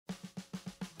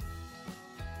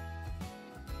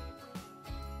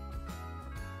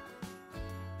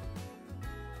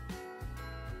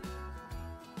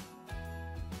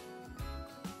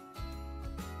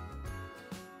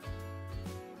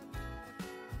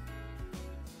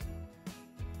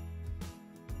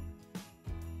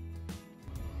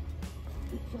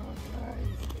Good job, guys.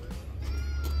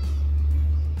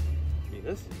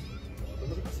 Venus,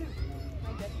 ¿dónde te pasé?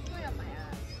 My dress is going up my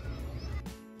ass.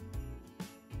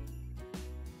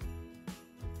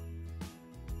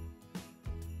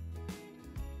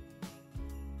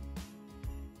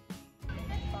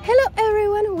 Hello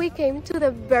everyone, we came to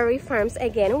the berry farms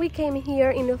again. We came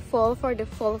here in the fall for the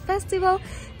fall festival.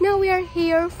 Now we are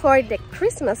here for the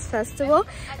Christmas festival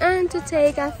and to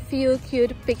take a few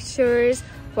cute pictures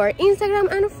for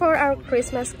Instagram and for our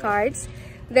Christmas cards.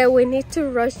 Then we need to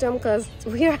rush them because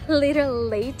we are a little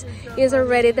late. It's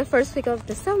already the first week of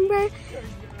December,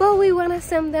 but we want to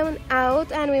send them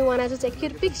out and we wanted to take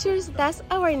cute pictures. That's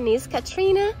our niece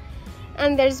Katrina.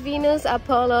 And there's Venus,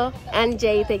 Apollo, and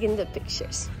Jay taking the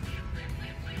pictures.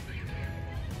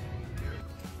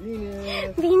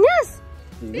 Venus! Venus!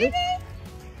 Venus?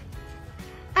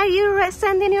 Are you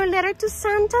sending your letter to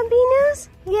Santa, Venus?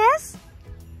 Yes?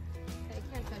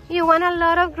 You want a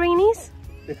lot of greenies?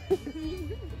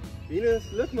 Venus,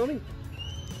 look, mommy.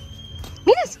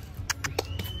 Venus!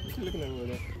 What's she looking at over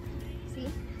there? See?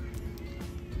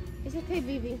 It's okay,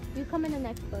 baby. You come in the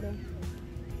next photo.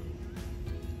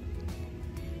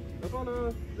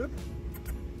 Apollo, look.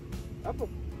 Apple.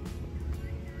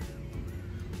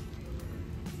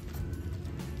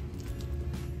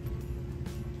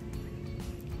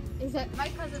 Is that my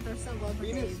cousins are so well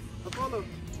Venus, behaved. Apollo.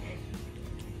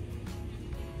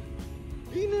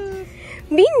 Venus!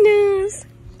 Venus!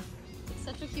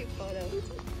 Such a cute photo.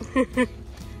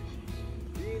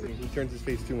 Venus. He turns his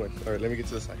face too much. Alright, let me get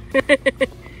to the side.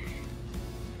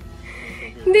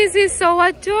 This is so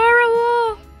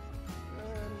adorable!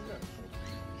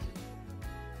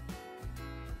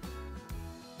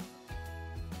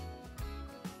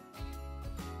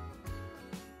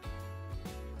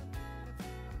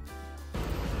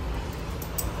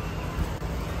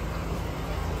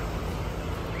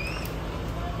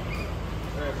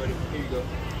 Alright, buddy, here you go.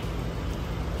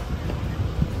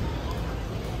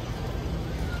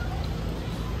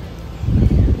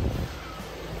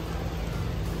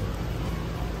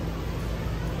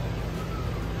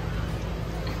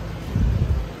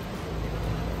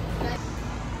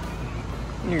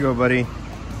 Here you go, buddy.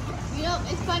 You know,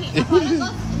 it's funny. Apollo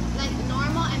looks like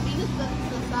normal and Venus looks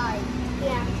to the side.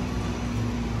 Yeah.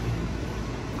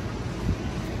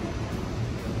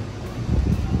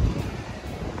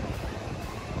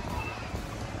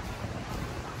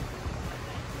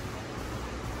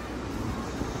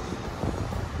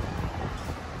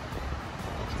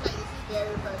 This is very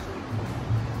refreshing.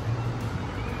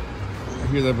 You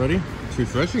hear that, buddy? It's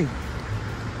refreshing.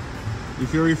 You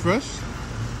feel refreshed?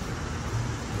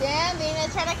 Damn,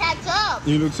 Venus, try to catch up.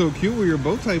 You look so cute with your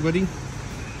bow tie, buddy.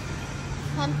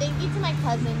 Thank you to my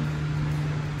cousin.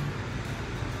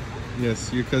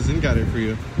 Yes, your cousin got it for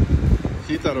you.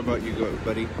 She thought about you,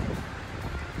 buddy.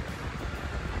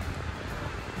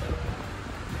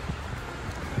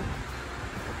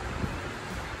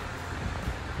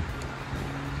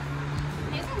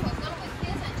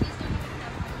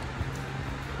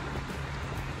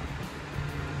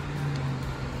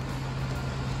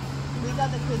 We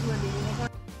got the kids were leaving.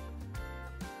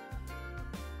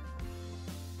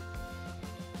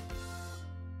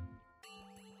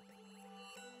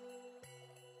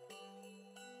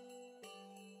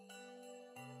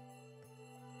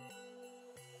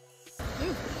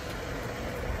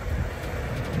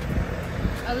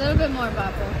 A little bit more,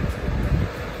 Papa.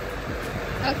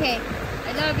 Okay,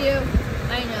 I love you.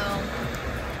 I know.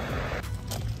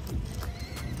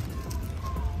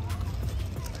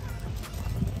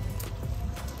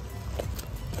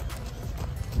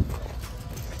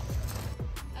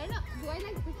 I don't know. Do I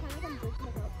like pretend like I'm pushing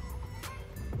it up?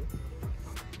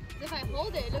 If I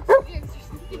hold it, it looks weird.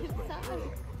 Inside.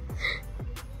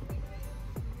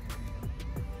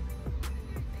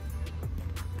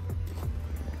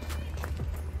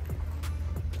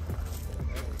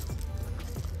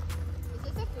 Does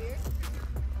this look weird?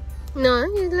 No,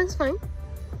 it looks fine.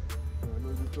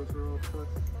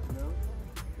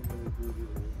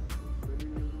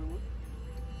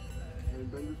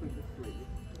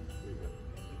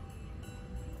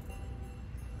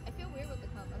 I feel weird with the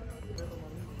cup. I don't know what to do.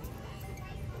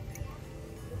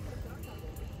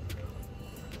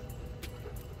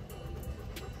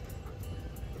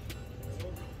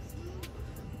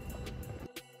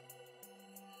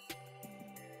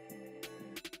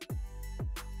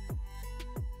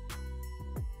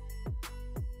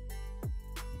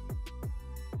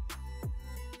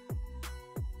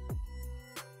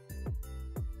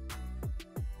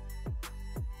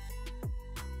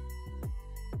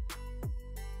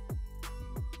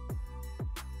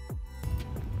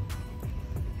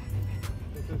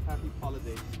 happy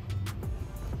holidays.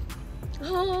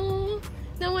 Oh,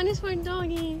 that one is for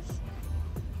doggies.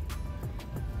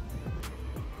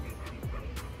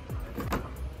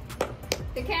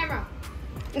 The camera.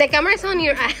 The camera's on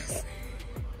your ass.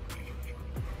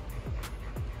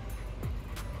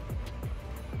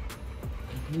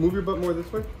 Move your butt more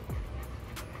this way.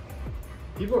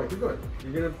 Keep going, keep going.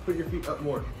 You're gonna put your feet up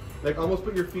more. Like almost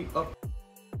put your feet up.